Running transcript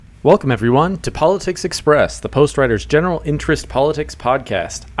Welcome, everyone, to Politics Express, the Postwriter's General Interest Politics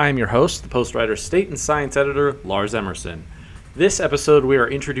podcast. I am your host, the Postwriter's State and Science Editor, Lars Emerson. This episode, we are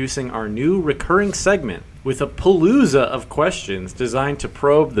introducing our new recurring segment with a palooza of questions designed to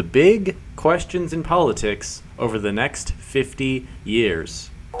probe the big questions in politics over the next 50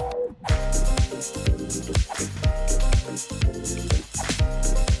 years.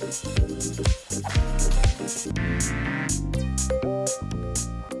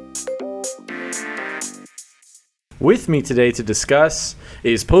 With me today to discuss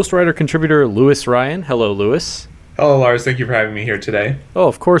is Postwriter contributor Louis Ryan. Hello, Louis. Hello, Lars. Thank you for having me here today. Oh,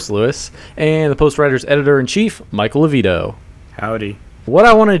 of course, Louis. And the Postwriter's editor-in-chief, Michael Levito. Howdy. What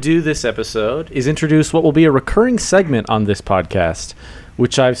I want to do this episode is introduce what will be a recurring segment on this podcast,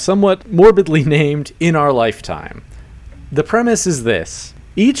 which I've somewhat morbidly named In Our Lifetime. The premise is this.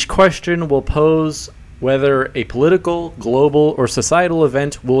 Each question will pose whether a political, global, or societal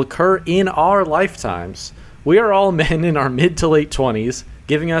event will occur in our lifetimes. We are all men in our mid to late 20s,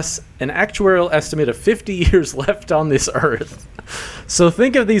 giving us an actuarial estimate of 50 years left on this earth. So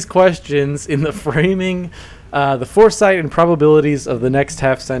think of these questions in the framing, the foresight and probabilities of the next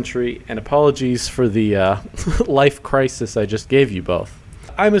half century, and apologies for the life crisis I just gave you both.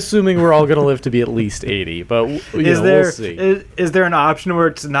 I'm assuming we're all going to live to be at least 80, but we'll see. Is there an option where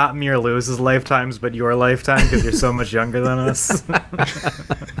it's not me or Lewis's lifetimes, but your lifetime because you're so much younger than us?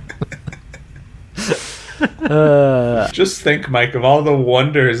 Just think, Mike, of all the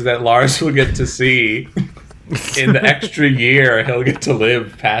wonders that Lars will get to see in the extra year he'll get to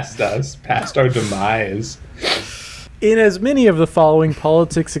live past us, past our demise. In as many of the following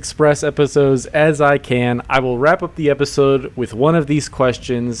Politics Express episodes as I can, I will wrap up the episode with one of these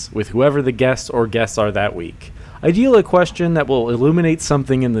questions with whoever the guest or guests are that week. Ideally, a question that will illuminate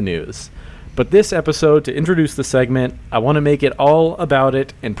something in the news. But this episode, to introduce the segment, I want to make it all about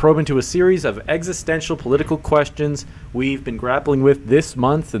it and probe into a series of existential political questions we've been grappling with this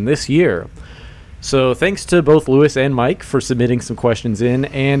month and this year. So thanks to both Louis and Mike for submitting some questions in.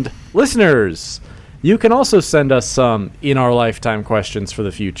 And listeners, you can also send us some in our lifetime questions for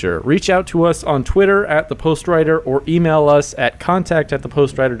the future. Reach out to us on Twitter at The Postwriter or email us at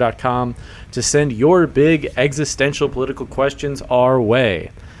contact@thepostwriter.com to send your big existential political questions our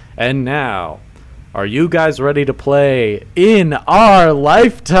way. And now, are you guys ready to play In Our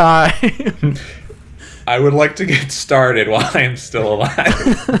Lifetime? I would like to get started while I am still alive.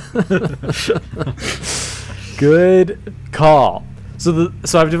 Good call. So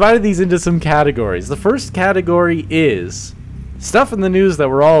I've divided these into some categories. The first category is stuff in the news that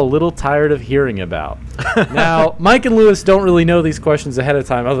we're all a little tired of hearing about. Now, Mike and Louis don't really know these questions ahead of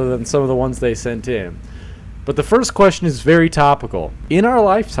time other than some of the ones they sent in. But the first question is very topical. In our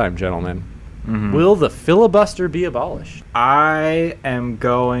lifetime, gentlemen, will the filibuster be abolished? I am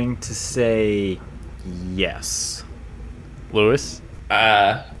going to say yes. Louis?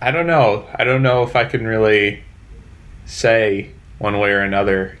 I don't know. I don't know if I can really say one way or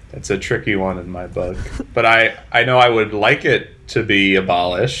another. That's a tricky one in my book. But I know I would like it to be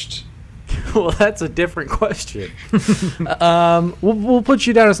abolished. Well, that's a different question. We'll put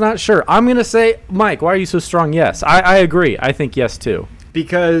you down as not sure. I'm going to say, Mike, why are you so strong? Yes. I agree. I think yes, too.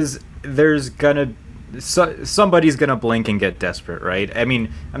 Because there's going to... somebody's going to blink and get desperate, right? I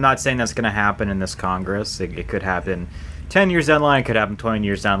mean, I'm not saying that's going to happen in this Congress. It could happen 10 years down the line. It could happen 20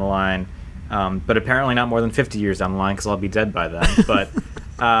 years down the line. But apparently not more than 50 years down the line because I'll be dead by then. But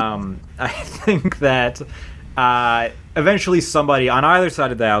I think that... eventually somebody on either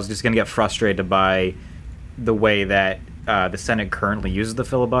side of the aisle is just going to get frustrated by the way that the Senate currently uses the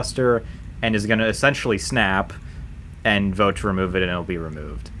filibuster and is going to essentially snap and vote to remove it, and it'll be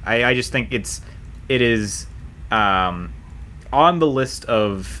removed. I just think it is on the list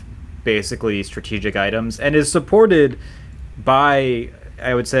of basically strategic items and is supported by,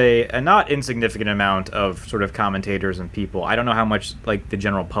 I would say, a not insignificant amount of sort of commentators and people. I don't know how much like the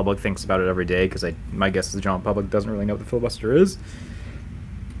general public thinks about it every day because my guess is the general public doesn't really know what the filibuster is,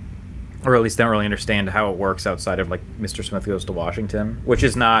 or at least don't really understand how it works outside of like Mr. Smith Goes to Washington, which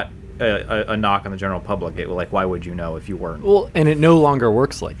is not a knock on the general public. Why would you know if you weren't? Well, and it no longer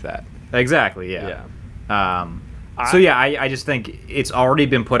works like that. Exactly. Yeah. I just think it's already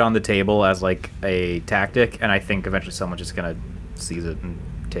been put on the table as like a tactic, and I think eventually someone's just gonna seize it and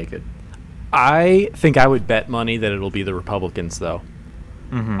take it. I think I would bet money that it'll be the Republicans, though.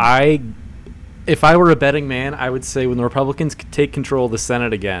 If I were a betting man, I would say when the Republicans take control of the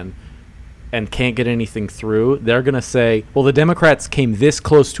Senate again and can't get anything through, they're going to say, well, the Democrats came this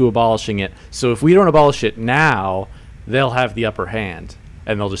close to abolishing it, so if we don't abolish it now, they'll have the upper hand,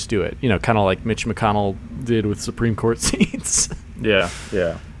 and they'll just do it. You know, kind of like Mitch McConnell did with Supreme Court seats. Yeah,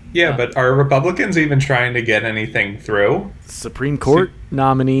 yeah. Yeah, but are Republicans even trying to get anything through? Supreme Court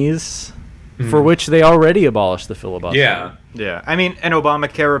nominees, for which they already abolished the filibuster. Yeah. Yeah, I mean, an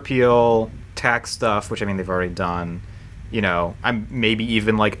Obamacare repeal, tax stuff, which I mean they've already done. You know, I'm maybe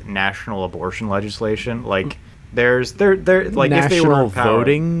even like national abortion legislation. Like, there's like national if they were in power,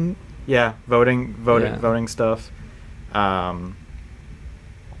 voting. yeah, voting Yeah. stuff.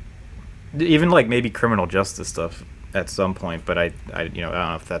 Even like maybe criminal justice stuff at some point, but I don't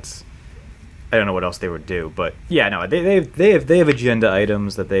know if that's. I don't know what else they would do, but yeah, no, they have agenda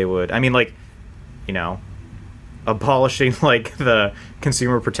items that they would. I mean, like, you know, abolishing like the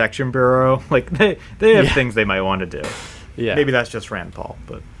Consumer Protection Bureau, like they have things they might want to do. Yeah. Maybe that's just Rand Paul,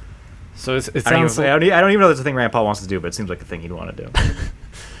 but So it I don't, sounds even, I don't even know that's a thing Rand Paul wants to do, but it seems like a thing he'd want to do.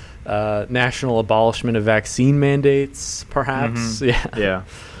 national abolishment of vaccine mandates, perhaps. Yeah.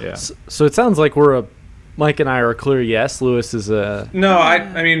 Yeah. So it sounds like Mike and I are a clear yes. Lewis is a No,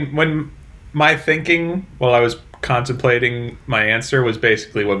 I mean, when my thinking while I was contemplating my answer was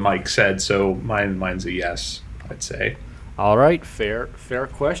basically what Mike said, so mine's a yes, I'd say. all right. Fair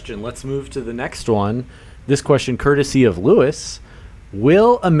question. Let's move to the next one. This question, courtesy of Lewis.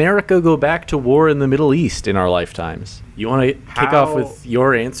 Will America go back to war in the Middle East in our lifetimes? You want to kick off with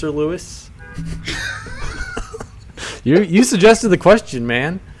your answer, Lewis? You suggested the question,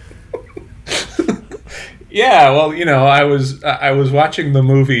 man. Yeah, well, you know, I was watching the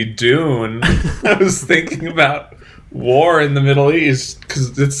movie Dune. I was thinking about war in the Middle East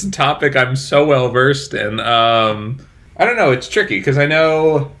because it's a topic I'm so well versed in. I don't know, it's tricky because I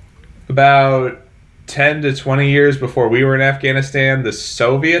know about 10 to 20 years before we were in Afghanistan, the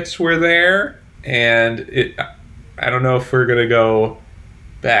Soviets were there, and I don't know if we're gonna go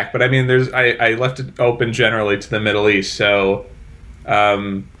back, but I mean, I left it open generally to the Middle East, so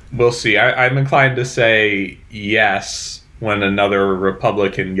we'll see. I'm inclined to say yes. When another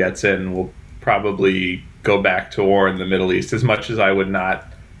Republican gets in, we'll probably go back to war in the Middle East, as much as I would not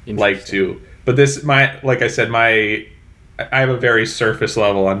like to. But like I said, I have a very surface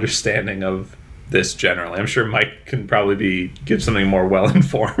level understanding of this generally. I'm sure Mike can probably give something more well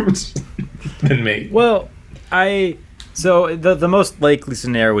informed than me. Well, so the most likely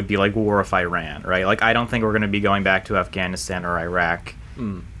scenario would be like war with Iran, right? Like, I don't think we're going to be going back to Afghanistan or Iraq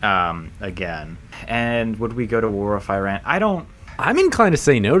again. And would we go to war with Iran? I'm inclined to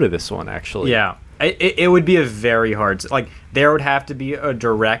say no to this one, actually. Yeah. It would be a very hard... Like, there would have to be a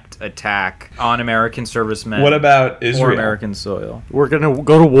direct attack on American servicemen. What about Israel? Or American soil. We're going to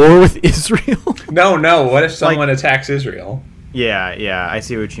go to war with Israel? No. What if someone attacks Israel? Yeah, I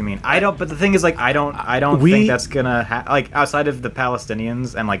see what you mean. But the thing is, like, I don't think that's gonna like, outside of the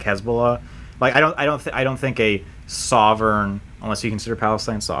Palestinians and like Hezbollah, like, I don't think a sovereign, unless you consider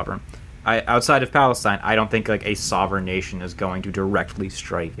Palestine sovereign, outside of Palestine, I don't think like a sovereign nation is going to directly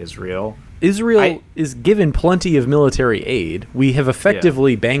strike Israel. Israel is given plenty of military aid. We have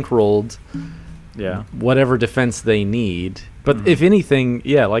effectively bankrolled whatever defense they need. But if anything,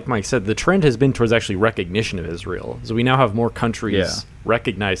 like Mike said, the trend has been towards actually recognition of Israel. So we now have more countries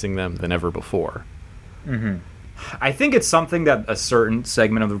recognizing them than ever before. Mm-hmm. I think it's something that a certain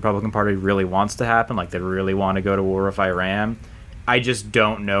segment of the Republican Party really wants to happen. Like, they really want to go to war with Iran. I just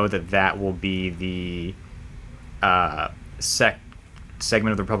don't know that will be the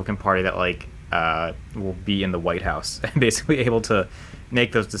segment of the Republican Party that like will be in the White House and basically able to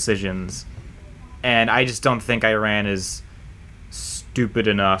make those decisions. And I just don't think Iran is stupid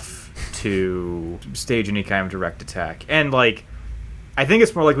enough to stage any kind of direct attack. And like, I think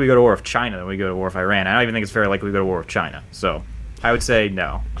it's more likely we go to war with China than we go to war with Iran. I don't even think it's very likely we go to war with China. So I would say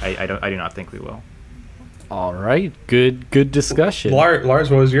no. I do not think we will. All right, good discussion. Lars,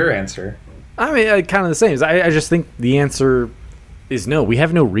 what was your answer? I mean, kind of the same. I just think the answer is no. We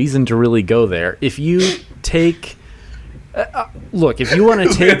have no reason to really go there. If you take... look, if you want to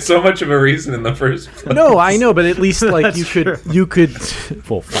take... We had so much of a reason in the first place. No, I know, but at least like you true. could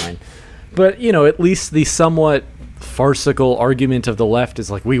well, fine. But, you know, at least the somewhat farcical argument of the left is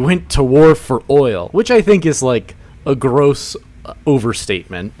like, we went to war for oil, which I think is like a gross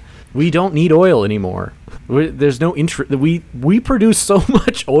overstatement. We don't need oil anymore. There's no interest. We produce so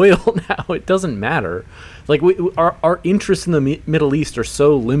much oil now, it doesn't matter. Like, our interests in the Middle East are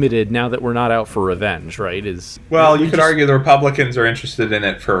so limited now that we're not out for revenge, right? You could argue the Republicans are interested in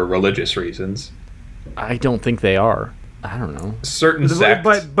it for religious reasons. I don't think they are. I don't know. Certain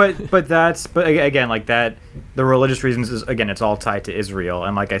sects. But again, like that, the religious reasons is, again, it's all tied to Israel.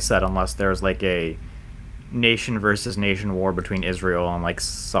 And like I said, unless there's like a nation versus nation war between Israel and like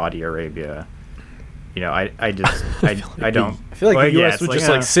Saudi Arabia, I don't. I feel like well, the U.S. would just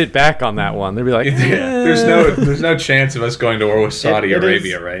like sit back on that one. They'd be like, there's no chance of us going to war with Saudi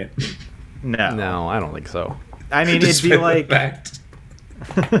Arabia, right? No, I don't think so. I mean, it'd be like,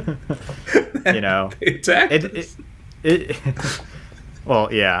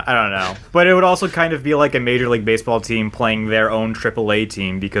 well, yeah, I don't know. But it would also kind of be like a Major League Baseball team playing their own AAA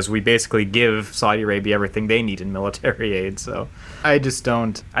team because we basically give Saudi Arabia everything they need in military aid. So I just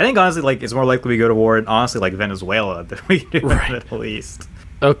don't. I think, honestly, like, it's more likely we go to war in, honestly, like Venezuela than we do in the Middle East.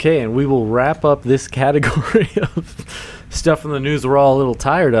 Okay, and we will wrap up this category of stuff in the news we're all a little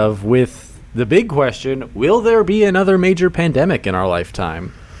tired of with the big question: will there be another major pandemic in our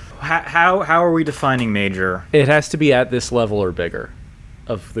lifetime? How are we defining major? It has to be at this level or bigger.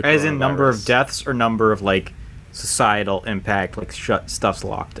 Of the as in number of deaths or number of like societal impact, like stuff's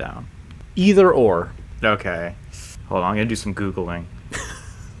locked down. Either or. Okay, hold on, I'm gonna do some googling.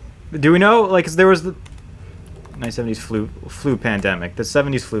 Do we know, like, 'cause there was the 1970s flu pandemic, the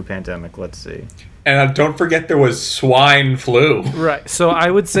 70s flu pandemic? Let's see. And don't forget there was swine flu. Right. So I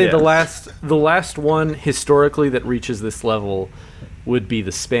would say the last one historically that reaches this level would be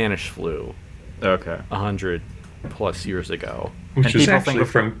the Spanish flu. Okay. 100 plus years ago. Which is actually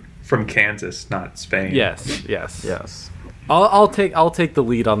from Kansas, not Spain. Yes. I'll take the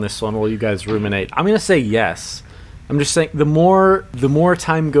lead on this one while you guys ruminate. I'm gonna say yes. I'm just saying the more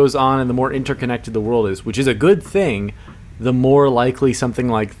time goes on and the more interconnected the world is, which is a good thing, the more likely something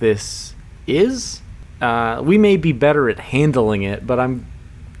like this is. We may be better at handling it, but I'm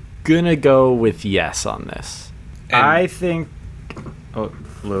gonna go with yes on this. And I think. Oh,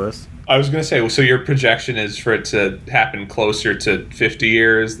 Lewis. I was going to say, so your projection is for it to happen closer to 50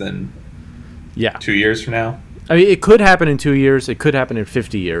 years than 2 years from now? I mean, it could happen in 2 years. It could happen in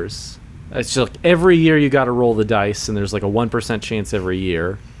 50 years. It's just like every year you got to roll the dice, and there's like a 1% chance every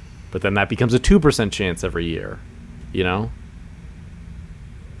year. But then that becomes a 2% chance every year, you know?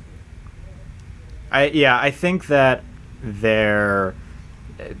 I think that they're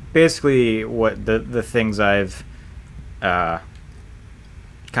basically what the things I've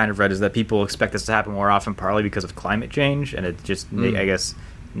kind of read is that people expect this to happen more often, partly because of climate change, and it just I guess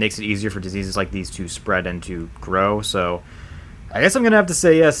makes it easier for diseases like these to spread and to grow. So I guess I'm gonna have to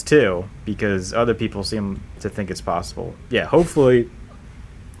say yes too, because other people seem to think it's possible. Yeah, hopefully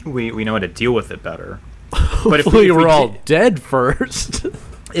we know how to deal with it better. But if we're all dead first.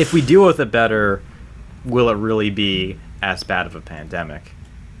 If we deal with it better, will it really be as bad of a pandemic?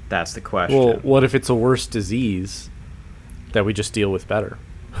 That's the question. Well, what if it's a worse disease that we just deal with better?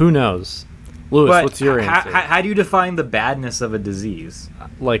 Who knows? Lewis, what's your answer? How do you define the badness of a disease?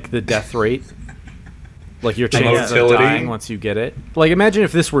 Like the death rate? Like your chances of dying once you get it? Like, imagine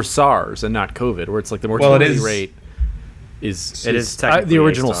if this were SARS and not COVID, where it's like the mortality rate is technically the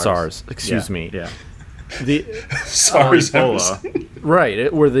original SARS. Excuse me. Yeah. The SARS Ebola.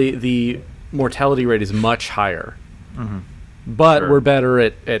 Right, where the mortality rate is much higher. Mm-hmm. But we're better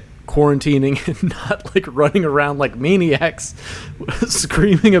at quarantining and not like running around like maniacs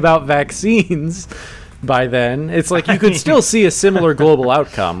screaming about vaccines by then. It's like you could still see a similar global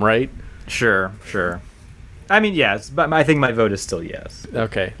outcome, right? Sure. I mean, yes, but I think my vote is still yes.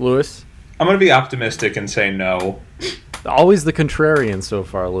 Okay, Lewis? I'm going to be optimistic and say no. Always the contrarian so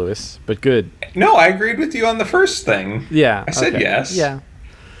far, Lewis, but good. No, I agreed with you on the first thing. Yeah. I said yes. Yeah.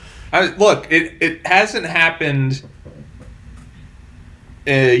 Look, it hasn't happened...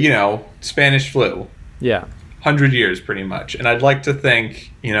 Spanish flu. Yeah. 100 years, pretty much. And I'd like to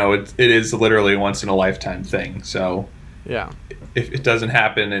think, it is literally a once-in-a-lifetime thing. So, yeah, if it doesn't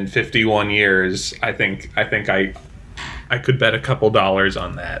happen in 51 years, I think I could bet a couple dollars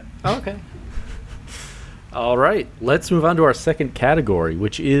on that. Okay. All right. Let's move on to our second category,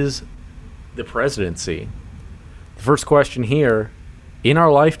 which is the presidency. The first question here: in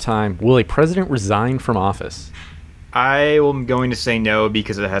our lifetime, will a president resign from office? I am going to say no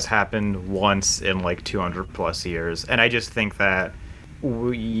because it has happened once in like 200 plus years, and I just think that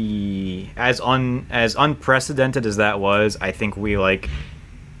as unprecedented as that was, I think we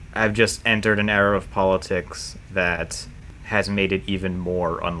have just entered an era of politics that has made it even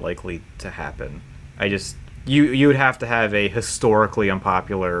more unlikely to happen. You would have to have a historically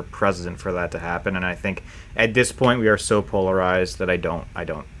unpopular president for that to happen, and I think at this point we are so polarized that I don't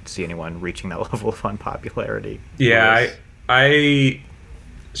see anyone reaching that level of unpopularity. Yeah, I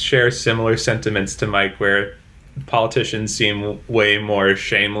share similar sentiments to Mike, where politicians seem way more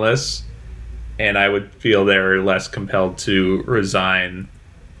shameless, and I would feel they're less compelled to resign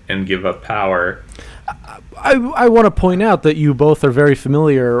and give up power. I want to point out that you both are very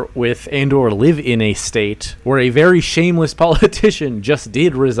familiar with and/or live in a state where a very shameless politician just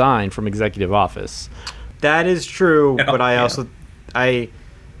did resign from executive office. That is true, Yeah, but I yeah. also I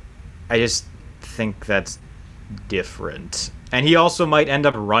just think that's different. And he also might end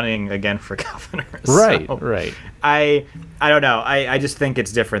up running again for governor. Right, so right. I don't know. I just think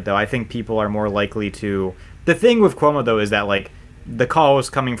it's different though. I think people are more likely to. The thing with Cuomo though is that like the call was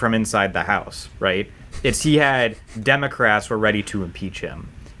coming from inside the House, right? It's he had Democrats were ready to impeach him,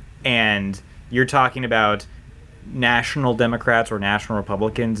 and you're talking about national Democrats or national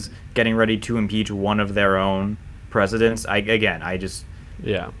Republicans getting ready to impeach one of their own presidents. I just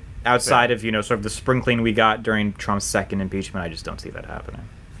Yeah. outside of sort of the sprinkling we got during Trump's second impeachment, I just don't see that happening.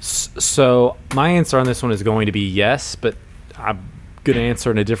 So my answer on this one is going to be yes, but I'm going to answer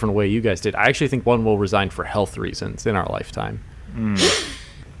in a different way you guys did. I actually think one will resign for health reasons in our lifetime.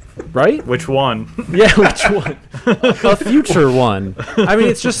 Right? Which one? Yeah, which one? A future one. I mean,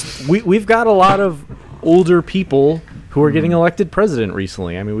 it's just we've got a lot of older people who are getting elected president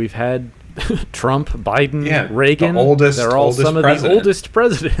recently. I mean, we've had Trump, Biden, Yeah, Reagan. the oldest- They're all oldest some of president. the oldest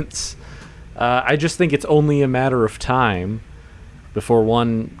presidents. I just think it's only a matter of time before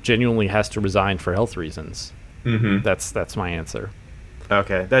one genuinely has to resign for health reasons. Mm-hmm. That's my answer.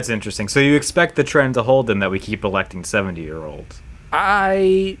 Okay, that's interesting. So you expect the trend to hold then that we keep electing 70-year-olds?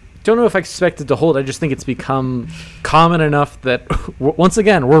 I don't know if I expect it to hold. I just think it's become common enough that, once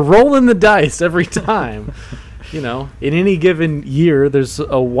again, we're rolling the dice every time. In any given year, there's a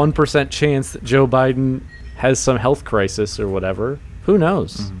 1% chance that Joe Biden has some health crisis or whatever. Who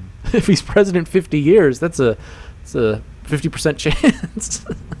knows? Mm-hmm. If he's president 50 years, that's a 50% chance.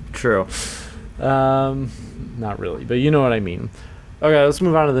 True. Not really, but you know what I mean. Okay, let's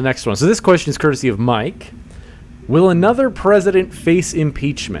move on to the next one. So this question is courtesy of Mike. Will another president face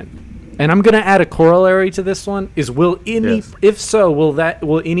impeachment? And I'm going to add a corollary to this one: is Yes. if so,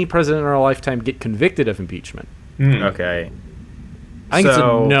 will any president in our lifetime get convicted of impeachment? Okay. I think it's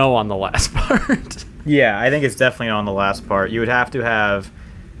So- a no on the last part. Yeah, I think it's definitely on the last part. You would have to have,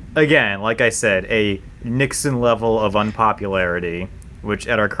 again, like I said, a Nixon level of unpopularity, which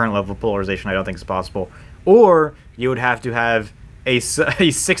at our current level of polarization I don't think is possible. Or you would have to have a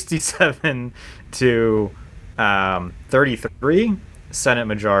 67 to 33 Senate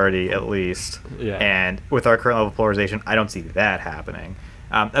majority at least. Yeah. And with our current level of polarization, I don't see that happening.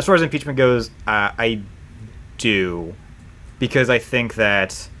 As far as impeachment goes, I do, because I think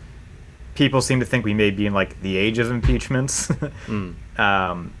that people seem to think we may be in like the age of impeachments.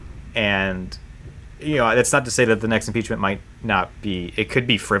 And that's not to say that the next impeachment might not be, it could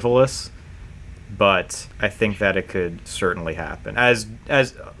be frivolous, but I think that it could certainly happen. As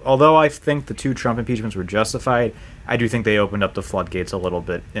although I think the two Trump impeachments were justified, I do think they opened up the floodgates a little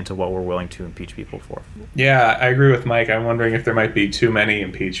bit into what we're willing to impeach people for. Yeah, I agree with Mike. I'm wondering if there might be too many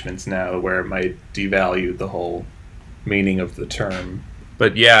impeachments now where it might devalue the whole meaning of the term.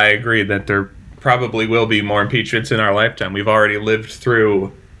 But yeah, I agree that there probably will be more impeachments in our lifetime. We've already lived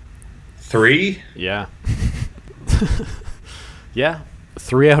through 3. Yeah. Yeah.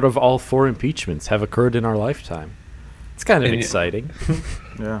 3 out of all 4 impeachments have occurred in our lifetime. It's kind of And exciting.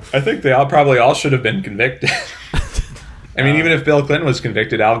 Yeah. I think they probably all should have been convicted. I mean, even if Bill Clinton was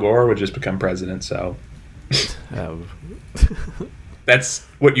convicted, Al Gore would just become president. So that's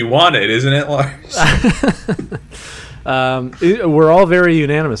what you wanted, isn't it, Lars? We're all very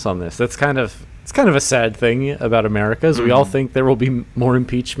unanimous on this. It's kind of a sad thing about America, is we all think there will be more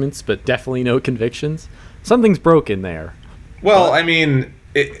impeachments, but definitely no convictions. Something's broken there. Well, I mean,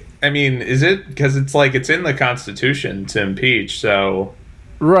 is it because it's in the Constitution to impeach? So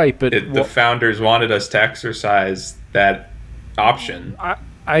Right, but the founders wanted us to exercise that option.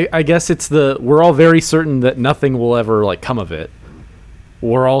 I guess we're all very certain that nothing will ever come of it.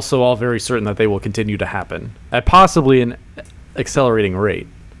 We're also all very certain that they will continue to happen at possibly an accelerating rate.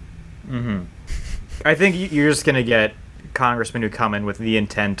 Mm-hmm. I think you're just going to get congressmen who come in with the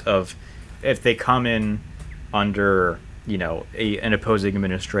intent of, if they come in under an opposing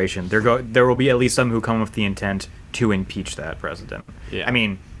administration, there will be at least some who come with the intent to impeach that president. Yeah. I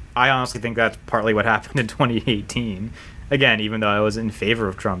mean, I honestly think that's partly what happened in 2018. Again, even though I was in favor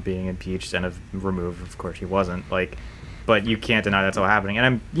of Trump being impeached and removed, of course he wasn't. But you can't deny that's all happening.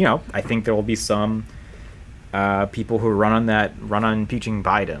 And I think there will be some people who run on impeaching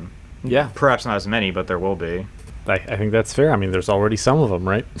Biden. Yeah. Perhaps not as many, but there will be. I think that's fair. I mean, there's already some of them,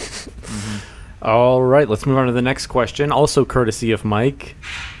 right? All right, let's move on to the next question. Also courtesy of Mike.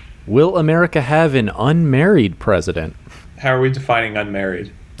 Will America have an unmarried president? How are we defining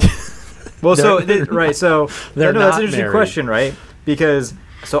unmarried? Well, They're that's an interesting not question, right? Because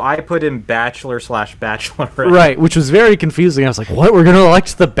So I put in bachelor/bachelorette. Right, which was very confusing. I was like, what? We're going to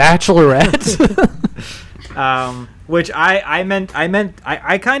elect the Bachelorette? Which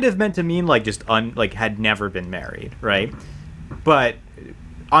I kind of meant to mean like just like had never been married, right? But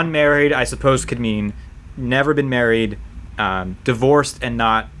unmarried, I suppose, could mean never been married, divorced and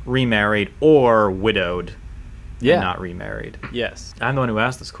not remarried, or widowed and not remarried. Yes. I'm the one who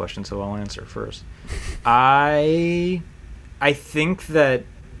asked this question, so I'll answer first. I think that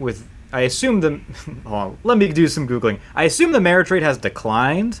I assume hold on, let me do some Googling. I assume the marriage rate has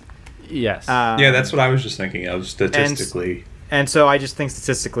declined. Yes. Yeah, that's what I was just thinking of statistically. And so I just think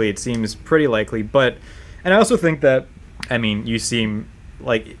statistically it seems pretty likely. And I also think that, I mean, you seem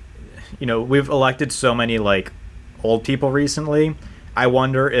like, we've elected so many like old people recently. I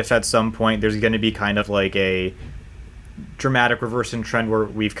wonder if at some point there's going to be kind of like a dramatic reverse in trend where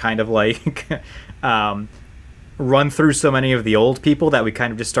we've kind of like run through so many of the old people that we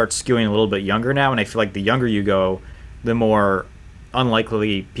kind of just start skewing a little bit younger now. And I feel like the younger you go, the more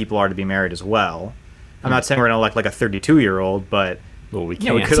unlikely people are to be married as well. I'm not saying we're going to elect like a 32-year-old, but we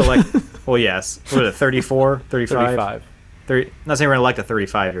can't. we could elect, well, yes. What is it, 34, 35? 35. I'm not saying we're going to elect a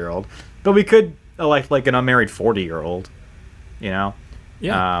 35-year-old, but we could elect like an unmarried 40-year-old, Yeah.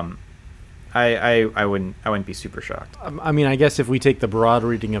 I wouldn't be super shocked. I mean, I guess if we take the broad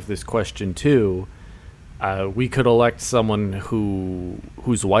reading of this question too, we could elect someone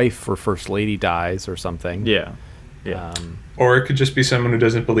whose wife or first lady dies or something. Yeah. Or it could just be someone who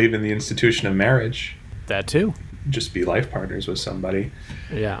doesn't believe in the institution of marriage. That too. Just be life partners with somebody.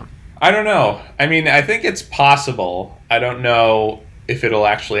 Yeah. I don't know. I mean, I think it's possible. I don't know if it'll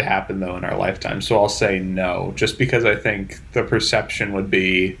actually happen, though, in our lifetime. So I'll say no, just because I think the perception would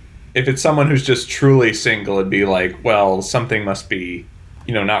be, if it's someone who's just truly single, it'd be like, well, something must be,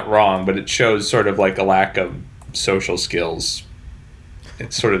 not wrong, but it shows sort of like a lack of social skills.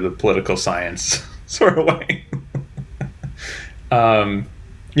 It's sort of the political science sort of way.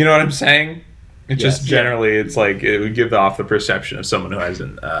 You know what I'm saying? It's just generally, it's like it would give off the perception of someone who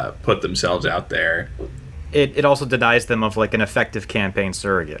hasn't put themselves out there. It also denies them of like an effective campaign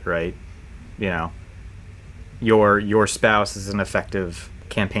surrogate, right? Your spouse is an effective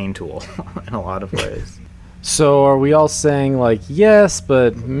campaign tool in a lot of ways. So are we all saying like yes,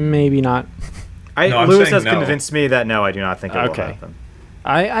 but maybe not? Lewis has convinced me that no, I do not think it will happen.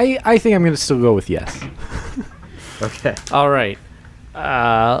 I think I'm going to still go with yes. Okay. All right.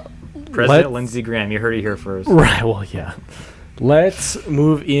 President Lindsey Graham, you heard it here first. Right, well, yeah. Let's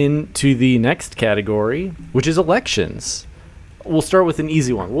move into the next category, which is elections. We'll start with an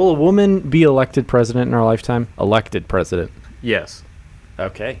easy one. Will a woman be elected president in our lifetime? Elected president. Yes.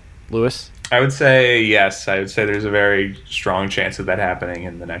 Okay. Lewis? I would say yes. I would say there's a very strong chance of that happening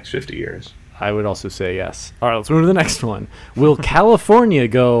in the next 50 years. I would also say yes. All right, let's move to the next one. Will California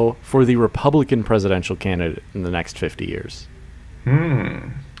go for the Republican presidential candidate in the next 50 years?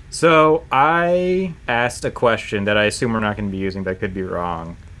 So I asked a question that I assume we're not going to be using, but I could be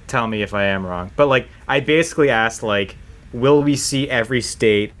wrong. Tell me if I am wrong. But like, I basically asked like, will we see every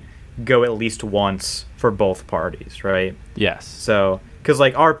state go at least once for both parties, right? Yes. So, because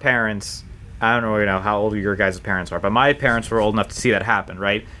like our parents, I don't know, how old your guys' parents are, but my parents were old enough to see that happen,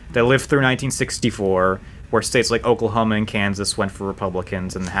 right? They lived through 1964, where states like Oklahoma and Kansas went for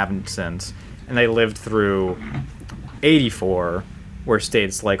Republicans and haven't since. And they lived through 84, where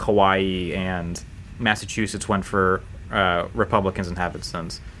states like Hawaii and Massachusetts went for Republicans and haven't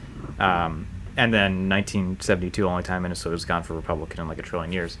since. And then 1972, only time Minnesota's gone for Republican in like a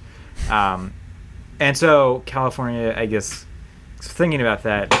trillion years. And so California, I guess, thinking about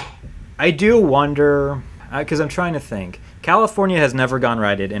that, I do wonder, because I'm trying to think. California has never gone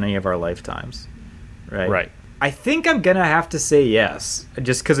right in any of our lifetimes, right? Right. I think I'm going to have to say yes,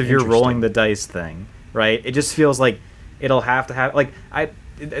 just because of your rolling the dice thing, right? It just feels like it'll have to have, like,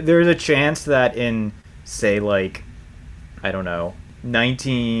 there's a chance that in, say, like, I don't know,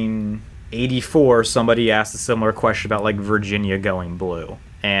 1984, somebody asked a similar question about, like, Virginia going blue.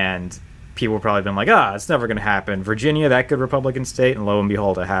 And people have probably been like, it's never going to happen. Virginia, that good Republican state, and lo and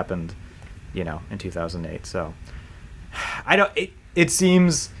behold, it happened, in 2008. So, it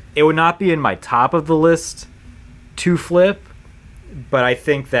seems it would not be in my top of the list to flip, but I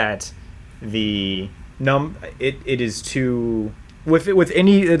think that it is too with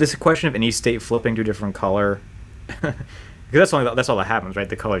any this question of any state flipping to a different color, because that's all that happens, right?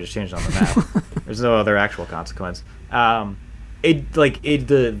 The color just changed on the map. There's no other actual consequence.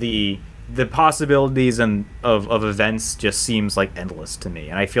 The possibilities of events just seems like endless to me,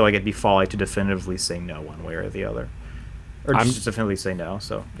 and I feel like it'd be folly to definitively say no one way or the other, or just definitively say no.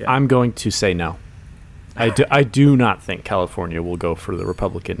 So yeah. I'm going to say no. I do not think California will go for the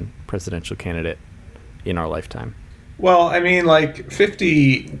Republican presidential candidate in our lifetime. Well, I mean, like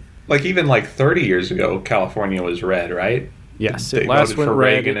 50, like even like 30 years ago, California was red, right? Yes, They it last voted went for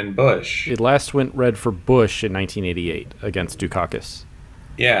red. Reagan and Bush. It last went red for Bush in 1988 against Dukakis.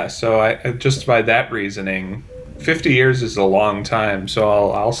 Yeah, so I just by that reasoning, 50 years is a long time,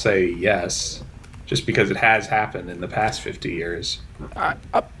 so I'll say yes, just because it has happened in the past 50 years.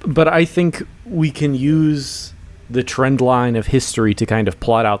 But I think we can use the trend line of history to kind of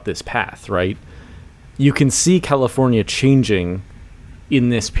plot out this path, right? You can see California changing in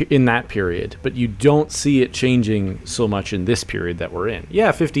that period, but you don't see it changing so much in this period that we're in.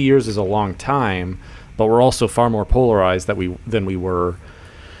 Yeah, 50 years is a long time, but we're also far more polarized than we were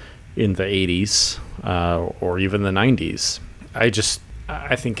in the 80s or even the 90s.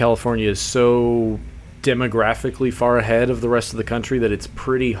 I think California is so demographically far ahead of the rest of the country that it's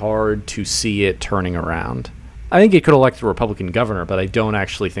pretty hard to see it turning around. I think it could elect a Republican governor, but I don't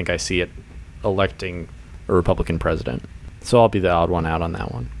actually think I see it electing a Republican president. So I'll be the odd one out on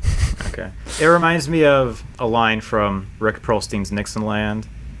that one. Okay. It reminds me of a line from Rick Perlstein's Nixonland,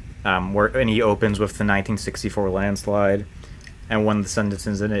 and he opens with the 1964 landslide, and one of the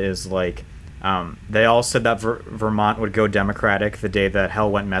sentences in it is like, they all said that Vermont would go Democratic the day that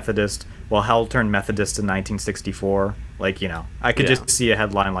hell went Methodist. Well, hell turned Methodist in 1964. Like, I could just see a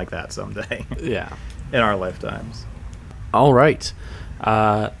headline like that someday. Yeah. In our lifetimes. All right.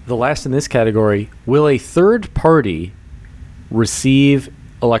 The last in this category, will a third party receive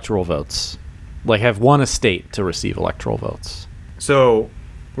electoral votes? Like, have won a state to receive electoral votes? So,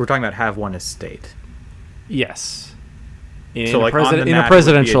 we're talking about have won a state. Yes. In So, like, in a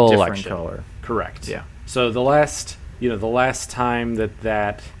presidential different election. color. Correct. Yeah. So the last time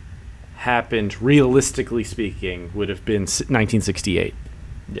that happened, realistically speaking, would have been 1968,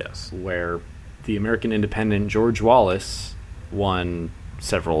 Yes. where the American independent George Wallace won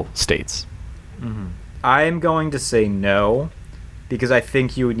several states. Mm-hmm. I'm going to say no, because I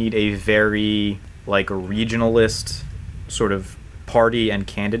think you would need a very, like, regionalist sort of party and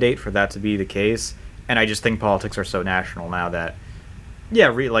candidate for that to be the case. And I just think politics are so national now that,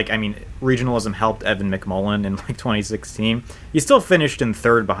 regionalism helped Evan McMullen in, 2016. He still finished in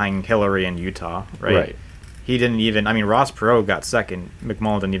third behind Hillary in Utah, right? He didn't even, Ross Perot got second.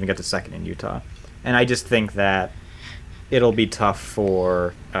 McMullen didn't even get to second in Utah. And I just think that it'll be tough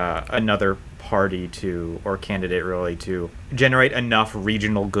for another party or candidate really to generate enough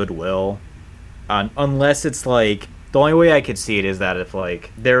regional goodwill, unless it's like, the only way I could see it is that if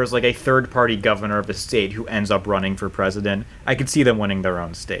there's a third party governor of a state who ends up running for president, I could see them winning their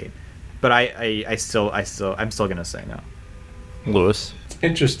own state. But I'm still gonna say no. Lewis?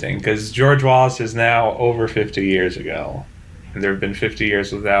 Interesting, because George Wallace is now over 50 years ago, and there have been 50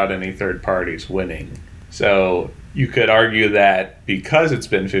 years without any third parties winning. So you could argue that because it's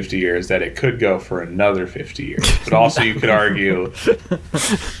been 50 years, that it could go for another 50 years. But also you could argue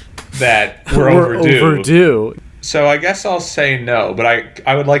that we're overdue. So I guess I'll say no, but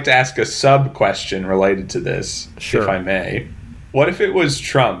I would like to ask a sub-question related to this, Sure. if I may. What if it was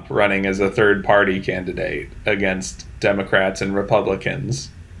Trump running as a third-party candidate against Democrats and Republicans?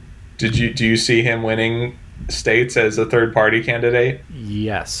 Do you see him winning states as a third-party candidate?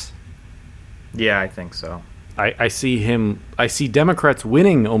 Yes. Yeah, I think so. I see Democrats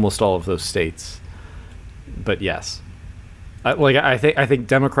winning almost all of those states, but yes. I think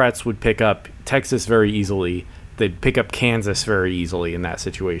Democrats would pick up Texas very easily. They'd pick up Kansas very easily in that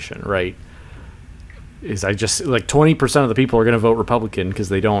situation, right? 20% of the people are going to vote Republican because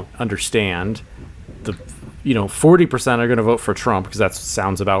they don't understand. 40% are going to vote for Trump because that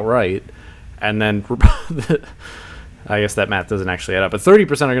sounds about right, and then I guess that math doesn't actually add up. But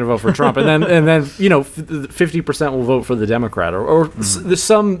 30% are going to vote for Trump, and then 50% will vote for the Democrat or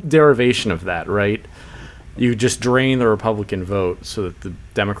some derivation of that, right? You just drain the Republican vote so that the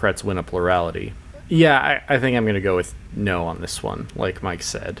Democrats win a plurality. Yeah, I think I'm going to go with no on this one, like Mike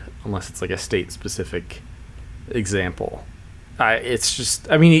said, unless it's a state-specific example. It's just,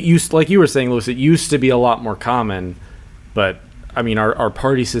 it used, like you were saying, Lewis, it used to be a lot more common, but, our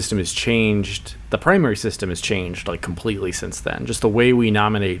party system has changed. The primary system has changed, completely since then. Just the way we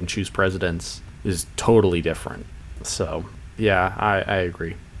nominate and choose presidents is totally different. So, yeah, I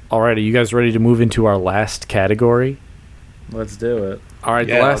agree. All right, are you guys ready to move into our last category? Let's do it. All right,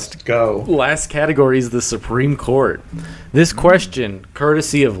 Yeah, let's go. Last category is the Supreme Court. This question,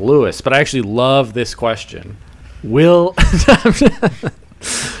 courtesy of Lewis, but I actually love this question. Will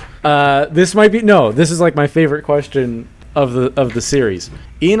this is my favorite question of the series.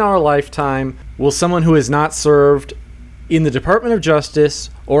 In our lifetime, will someone who has not served in the Department of Justice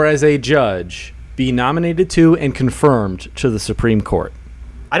or as a judge be nominated to and confirmed to the Supreme Court?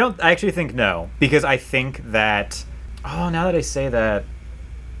 I actually think no, because I think that, now that I say that,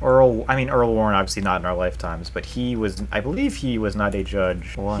 Earl Warren, obviously not in our lifetimes, but I believe he was not a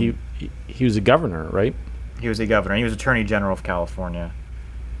judge. He was a governor, right? He was a governor. He was Attorney General of California.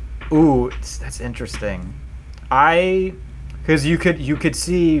 Ooh, that's interesting. Because you could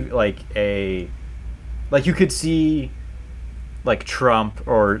see like Trump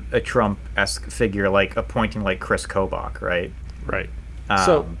or a Trump-esque figure like appointing like Chris Kobach, right? Right.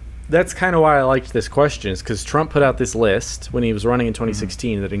 So that's kind of why I liked this question, is because Trump put out this list when he was running in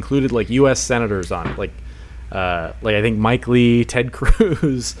 2016 that included like U.S. senators on it, like I think Mike Lee, Ted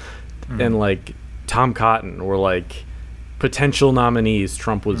Cruz, and like Tom Cotton were like potential nominees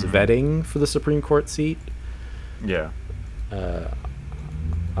Trump was vetting for the Supreme Court seat. Yeah.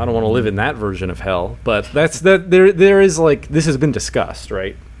 I don't want to live in that version of hell, but there is like, this has been discussed,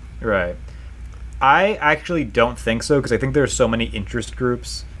 right? Right. I actually don't think so, because I think there are so many interest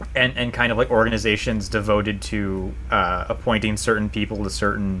groups and kind of like organizations devoted to appointing certain people to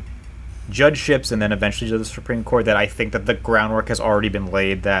certain judgeships and then eventually to the Supreme Court that I think that the groundwork has already been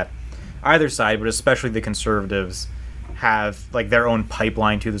laid, that either side, but especially the conservatives, have like their own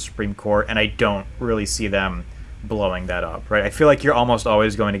pipeline to the Supreme Court, and I don't really see them blowing that up, right? I feel like you're almost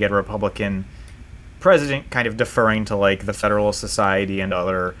always going to get a Republican president kind of deferring to like the Federalist Society and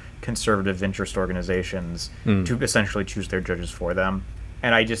other conservative interest organizations to essentially choose their judges for them.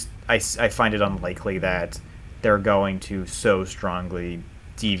 And I find it unlikely that they're going to so strongly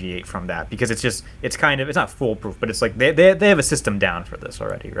deviate from that, because it's not foolproof, but it's like they have a system down for this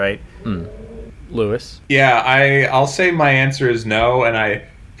already, right? Lewis? Yeah, I'll say my answer is no, and I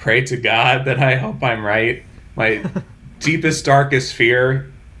pray to God that I hope I'm right. My deepest, darkest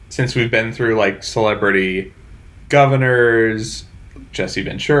fear, since we've been through like celebrity governors, Jesse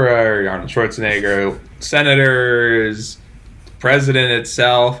Ventura, Arnold Schwarzenegger, senators, president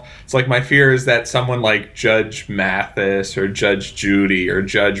itself, it's like my fear is that someone like Judge Mathis or Judge Judy or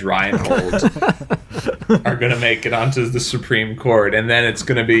Judge Reinhold are going to make it onto the Supreme Court, and then it's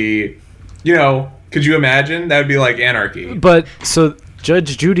going to be, could you imagine? That would be like anarchy. But so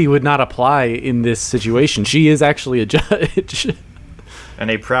Judge Judy would not apply in this situation. She is actually a judge. And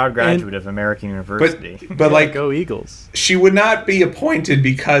a proud graduate of American University. But like, go Eagles. She would not be appointed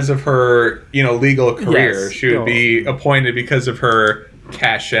because of her, legal career. Yes, she would be appointed because of her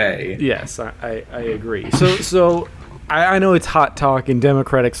cachet. Yes, I agree. So I know it's hot talk in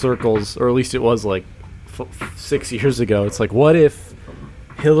Democratic circles, or at least it was like 6 years ago. It's like, what if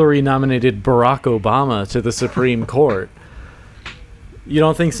Hillary nominated Barack Obama to the Supreme Court? You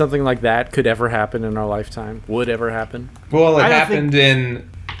don't think something like that could ever happen in our lifetime? Would ever happen? Well, it happened in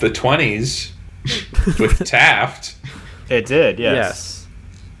the 20s with Taft. It did, yes.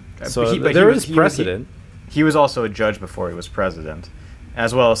 So there is precedent. He was also a judge before he was president,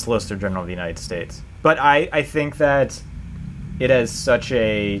 as well as Solicitor General of the United States. But I think that it has such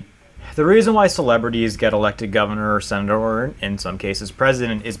a... The reason why celebrities get elected governor or senator, or in some cases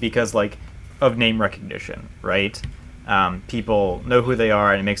president, is because like of name recognition, right? People know who they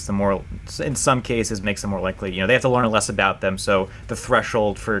are, and it makes them more, in some cases, makes them more likely. They have to learn less about them, so the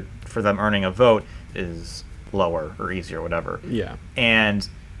threshold for them earning a vote is lower or easier, whatever. Yeah. And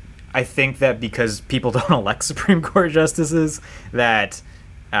I think that because people don't elect Supreme Court justices, that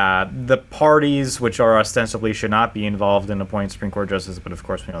the parties, which are ostensibly should not be involved in appointing Supreme Court justices, but of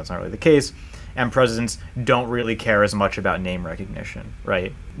course we know that's not really the case, and presidents don't really care as much about name recognition,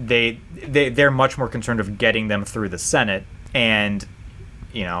 right? They're much more concerned of getting them through the Senate, and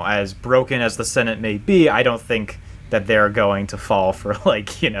as broken as the Senate may be, I don't think that they're going to fall for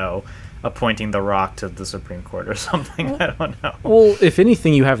appointing The Rock to the Supreme Court or something. I don't know. Well, if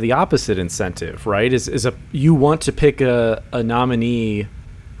anything, you have the opposite incentive, right? You want to pick a nominee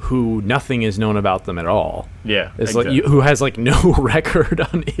who nothing is known about them at all. Yeah, it's exactly. like who has like no record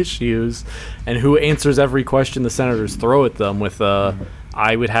on issues, and who answers every question the senators throw at them with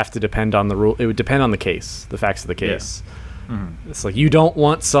I would have to depend on the rule. It would depend on the case, the facts of the case. Yeah. Mm-hmm. It's like you don't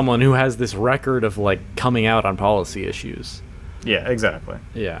want someone who has this record of like coming out on policy issues. Yeah, exactly.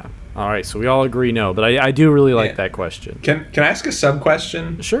 Yeah. All right, so we all agree no, but I do really like that question. Can I ask a sub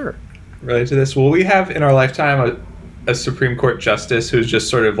question? Sure. Related to this, will we have in our lifetime a Supreme Court justice who's just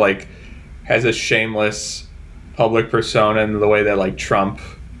sort of like has a shameless public persona in the way that like Trump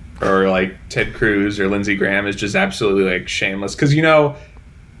or like Ted Cruz or Lindsey Graham is just absolutely like shameless? Because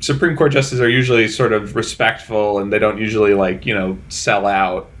Supreme Court justices are usually sort of respectful and they don't usually like sell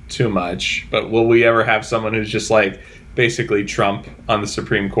out too much. But will we ever have someone who's just like basically Trump on the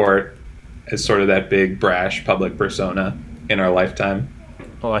Supreme Court as sort of that big brash public persona in our lifetime?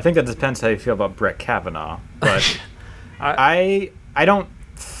 Well, I think that depends how you feel about Brett Kavanaugh, but I I don't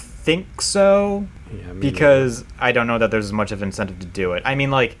think so, yeah, because I don't know that there's as much of incentive to do it. I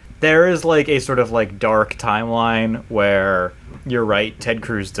mean, like, there is like a sort of like dark timeline where you're right, Ted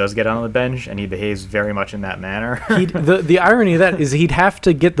Cruz does get on the bench and he behaves very much in that manner. the irony of that is he'd have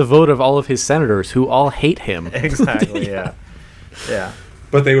to get the vote of all of his senators who all hate him. Exactly, yeah. Yeah.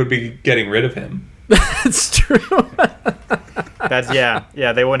 But they would be getting rid of him. That's true. That's yeah,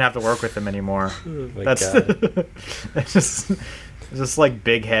 they wouldn't have to work with him anymore. That's it's just like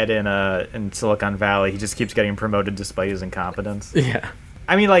Big Head in Silicon Valley. He just keeps getting promoted despite his incompetence. Yeah.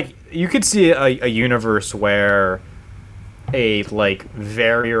 I mean, like, you could see a universe where a like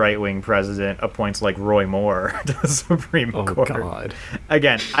very right-wing president appoints like Roy Moore to the Supreme Court. Oh God.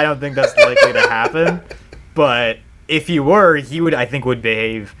 Again, I don't think that's likely to happen, but if he were, he would, I think, would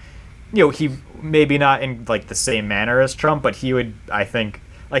behave, he maybe not in like the same manner as Trump, but he would, I think,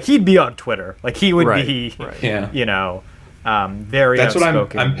 like, he'd be on Twitter, like he would be, Yeah. Very. That's what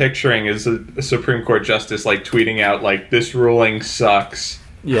outspoken. I'm picturing is a Supreme Court justice like tweeting out like, this ruling sucks.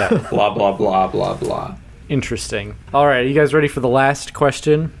 Yeah. Blah blah blah blah blah. Interesting. All right, are you guys ready for the last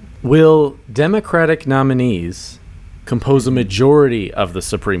question? Will Democratic nominees compose a majority of the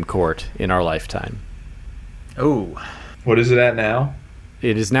Supreme Court in our lifetime? Oh. What is it at now?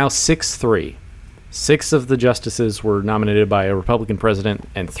 It is now 6-3. 6 of the justices were nominated by a Republican president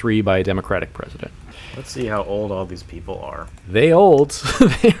and 3 by a Democratic president. Let's see how old all these people are. They old.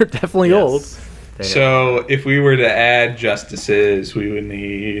 They are definitely old. So if we were to add justices, we would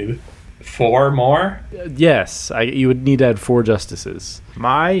need 4 more? Yes, you would need to add 4 justices.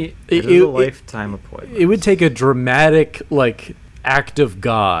 It is a lifetime appointment. It would take a dramatic, like, act of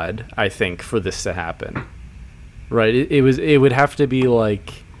God, I think, for this to happen. Right? It would have to be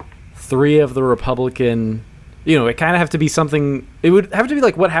like 3 of the Republican. It kind of have to be something. It would have to be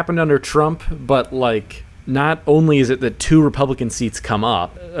like what happened under Trump, but like not only is it that 2 Republican seats come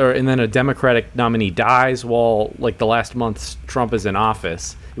up, and then a Democratic nominee dies while like the last month Trump is in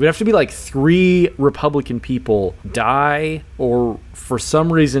office. It would have to be like 3 Republican people die or for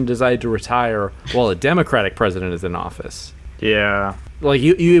some reason decide to retire while a Democratic president is in office. Yeah. Like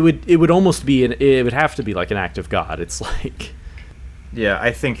it would almost be it would have to be like an act of God. It's like. Yeah,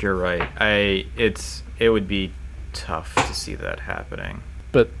 I think you're right. It would be tough to see that happening.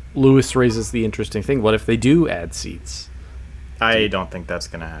 But Lewis raises the interesting thing. What if they do add seats? I don't think that's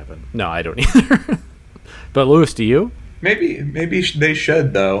going to happen. No, I don't either. But Lewis, do you? Maybe they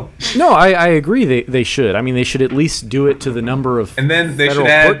should, though. No, I agree they should. I mean, they should at least do it to the number of and then they should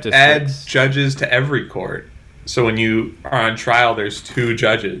add judges to every court. So when you are on trial, there's 2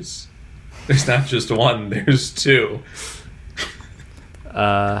 judges. There's not just 1, there's 2.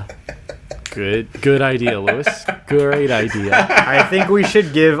 Good idea, Lewis. Great idea. I think we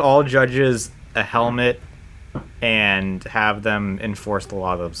should give all judges a helmet and have them enforce the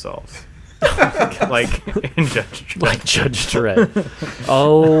law themselves. Like in Judge Dredd. Like Judge Dredd.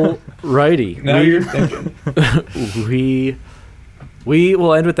 Oh, righty. Now you're thinking. We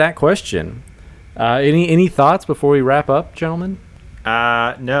will end with that question. Any thoughts before we wrap up, gentlemen?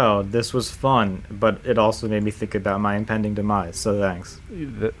 No, this was fun, but it also made me think about my impending demise, so thanks.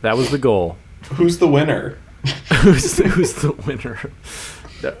 That was the goal. Who's the winner? Who's the winner?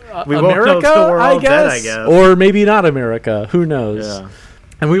 We won't know America, till we're all I guess? dead, I guess. Or maybe not America. Who knows? Yeah.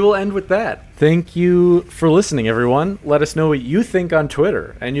 And we will end with that. Thank you for listening, everyone. Let us know what you think on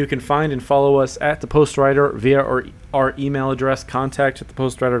Twitter, and you can find and follow us at The Postwriter via our email address,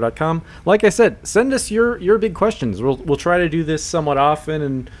 contact@thepostwriter.com. Like I said, send us your big questions. We'll try to do this somewhat often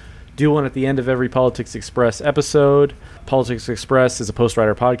and do one at the end of every Politics Express episode. Politics Express is a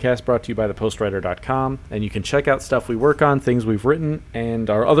Postwriter podcast brought to you by thepostwriter.com, and you can check out stuff we work on, things we've written, and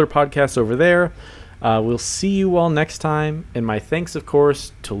our other podcasts over there. We'll see you all next time, and my thanks, of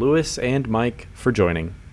course, to Lewis and Mike for joining.